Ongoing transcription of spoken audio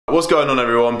What's going on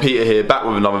everyone, Peter here, back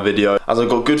with another video. As I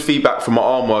got good feedback from my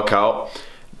arm workout,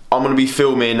 I'm going to be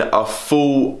filming a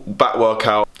full back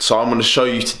workout. So I'm going to show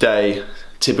you today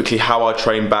typically how I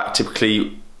train back,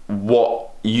 typically what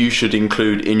you should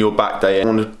include in your back day.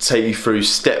 I'm going to take you through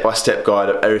step-by-step guide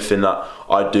of everything that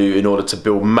I do in order to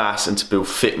build mass and to build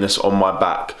fitness on my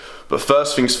back. But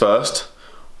first things first,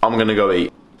 I'm going to go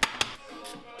eat.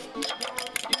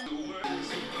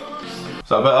 Is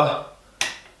that better?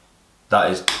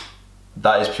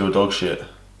 That is pure dog shit.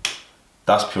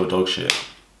 That's pure dog shit.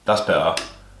 That's better.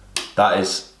 That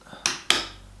is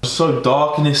so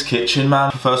dark in this kitchen,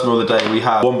 man. First meal of the day, we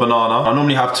have one banana. I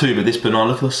normally have two, but this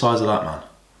banana, look at the size of that, man.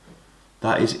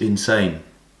 That is insane.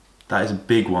 That is a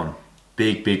big one.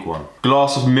 Big one.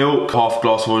 Glass of milk, half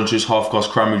glass of orange juice, half glass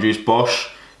cranberry juice, Bosch.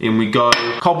 In we go.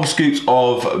 Couple scoops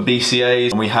of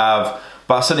BCAAs. And we have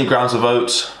about 70 grams of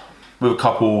oats with a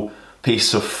couple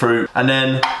pieces of fruit. And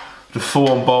then the full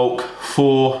on bulk,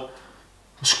 four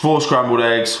scrambled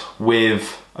eggs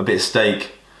with a bit of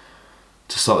steak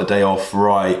to start the day off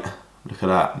right. Look at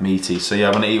that, meaty. So yeah,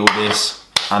 I'm gonna eat all this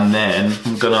and then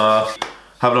I'm gonna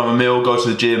have another meal, go to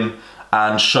the gym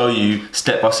and show you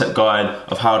step-by-step guide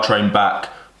of how I train back.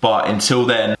 But until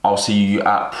then, I'll see you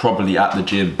probably at the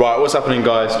gym. Right, what's happening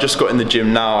guys? Just got in the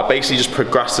gym now. I basically just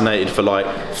procrastinated for like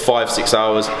 5-6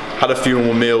 hours. Had a few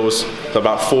more meals, so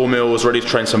about 4 meals, ready to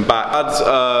train some back.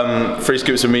 Had 3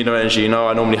 scoops of amino energy. You know,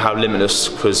 I normally have limitless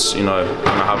because, you know,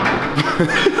 I have.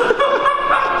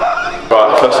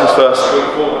 Right, first things first.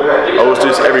 I always do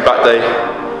this every back day.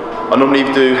 I normally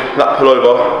do lat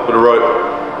pullover with a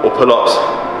rope or pull-ups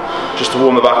just to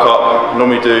warm the back up. I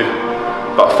normally do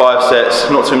about 5 sets,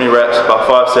 not too many reps, about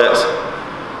 5 sets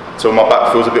until my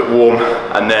back feels a bit warm,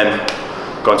 and then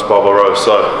go into barbell rows.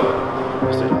 So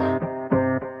let's do that.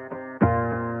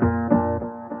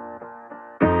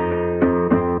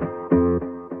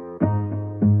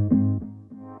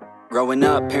 Growing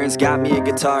up, parents got me a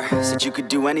guitar. Said you could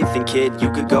do anything, kid,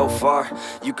 you could go far.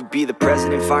 You could be the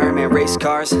president, fireman, race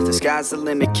cars. The sky's the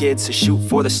limit, kid, so shoot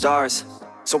for the stars.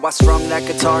 So I strummed that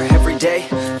guitar every day.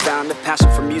 Found a passion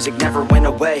for music, never went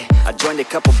away. I joined a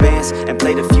couple bands and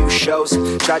played a few shows.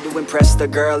 Tried to impress the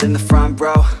girl in the front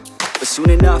row. But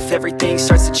soon enough, everything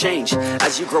starts to change.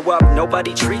 As you grow up,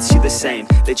 nobody treats you the same.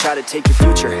 They try to take your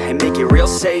future and make it real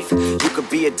safe. You could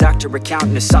be a doctor,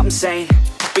 accountant, or something sane.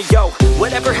 But yo,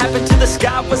 whatever happened to the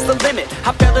sky was the limit.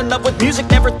 I fell in love with music,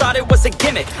 never thought it was a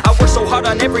gimmick. I worked so hard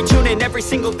on every tune and every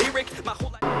single lyric. My whole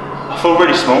life I feel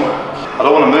really small. I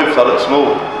don't want to move because I look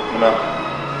small, you know.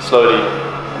 Slowly,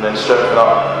 and then strengthen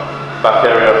up, back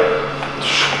area.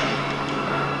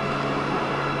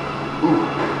 Ooh,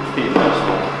 feet nice.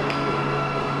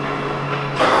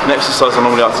 An exercise I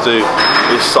normally like to do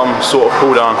is some sort of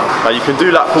pull down. Now you can do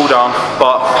that pull down,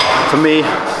 but for me,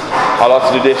 I like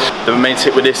to do this. The main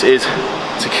tip with this is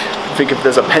to think if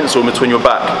there's a pencil in between your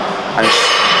back and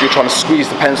you're trying to squeeze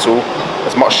the pencil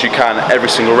as much as you can every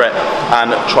single rep, and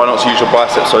try not to use your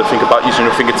biceps, so think about using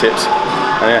your fingertips.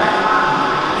 And yeah,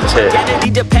 that's it.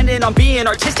 Identity dependent on being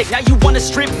artistic, now you want to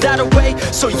strip that away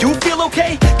so you feel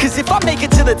okay? Cause if I make it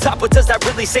to the top, what does that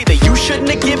really say? That you shouldn't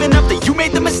have given up, that you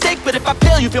made the mistake? But if I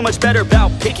fail, you feel much better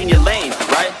about picking your lane,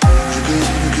 right?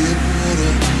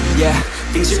 Yeah,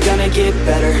 things are gonna get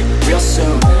better real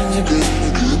soon.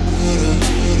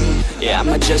 Yeah,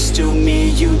 I'ma just do me,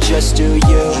 you just do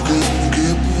you.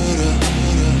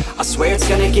 I swear it's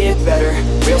gonna get better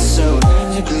real soon.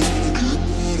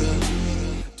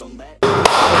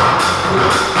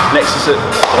 Next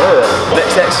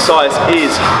exercise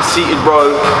is seated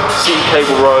row, seated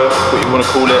cable row, what you want to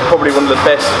call it. Probably one of the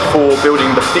best for building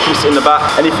the thickness in the back.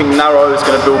 Anything narrow is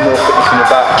going to build more thickness in the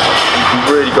back. You can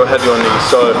really go heavy on these.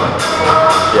 So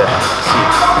yeah,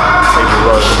 seated cable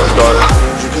row. Let's go.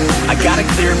 I got a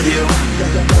clear view.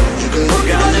 We're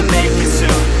gonna make it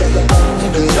soon.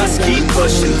 Just keep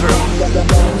pushing through.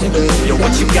 You're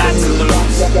what you got to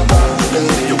lose.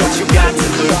 You're what you got to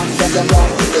lose.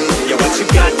 You're what you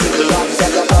got to lose.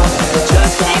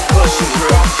 Just keep pushing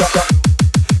through.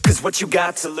 Cause what you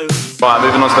got to lose. Right,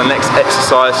 moving on to the next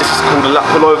exercise. This is called a lat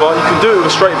pullover. You can do it with a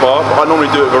straight bar, but I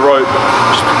normally do it with a rope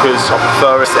just because I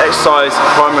prefer it. This exercise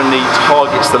primarily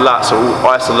targets the lat, so it will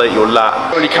isolate your lat.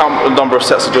 I don't really count the number of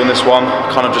sets of doing this one.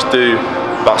 I kind of just do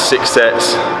about 6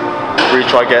 sets. Really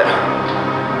try to get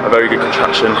a very good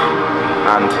contraction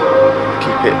and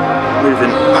keep it moving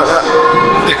like that.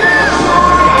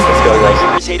 Let's go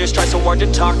guys. Haters try so hard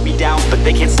to talk me down, but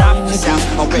they can't stop the sound.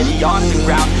 Already on the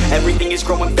ground, everything is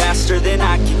growing faster than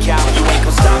I can count. You ain't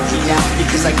gon' stop me now,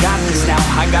 because I got this now.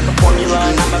 I got the formula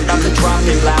and I'm about to drop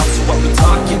it loud. So what we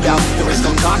talking about? There is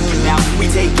no talking now. We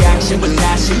take action with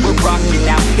passion, we're rocking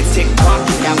now. It's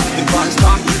tick-tocking now.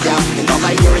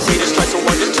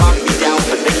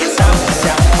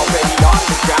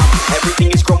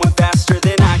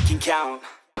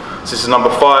 number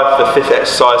 5, the 5th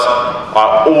exercise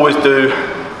I always do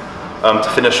to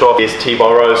finish off is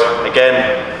T-bar rows. Again,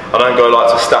 I don't go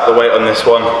like to stack the weight on this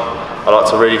one. I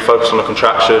like to really focus on the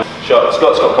contraction. Sure,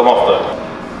 Scott's got to come off though.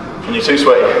 When you're too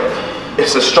sweaty,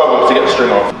 it's a struggle to get the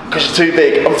string off. Because you're too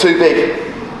big, I'm too big.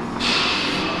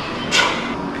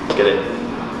 Get it.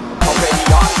 Already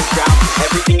on the ground,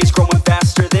 everything is growing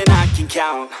faster than I can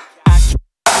count.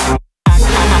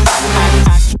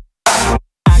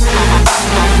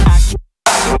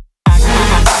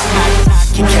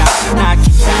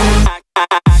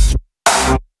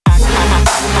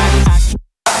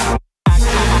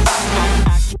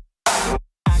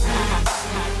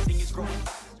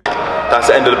 That's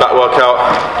the end of the back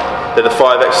workout. They're the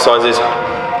 5 exercises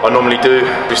I normally do.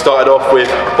 We started off with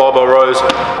barbell rows,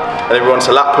 and then we went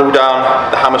to lat pull down,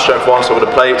 the hammer strength one, so with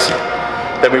the plates.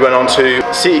 Then we went on to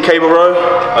seated cable row.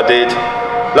 I did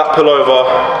lat pull over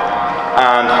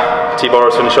and T-bar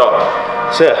rows finish up.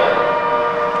 So yeah,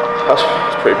 that's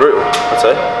pretty brutal, I'd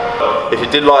say. If you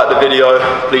did like the video,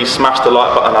 please smash the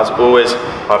like button as always.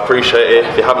 I appreciate it.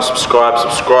 If you haven't subscribed,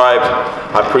 subscribe.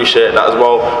 I appreciate that as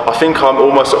well. I think I'm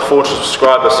almost at 400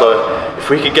 subscribers, so if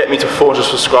we could get me to 400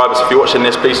 subscribers, if you're watching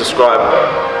this, please subscribe.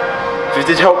 If it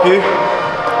did help you,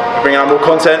 bring out more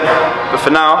content. But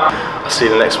for now, I'll see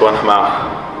you in the next one. I'm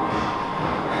out.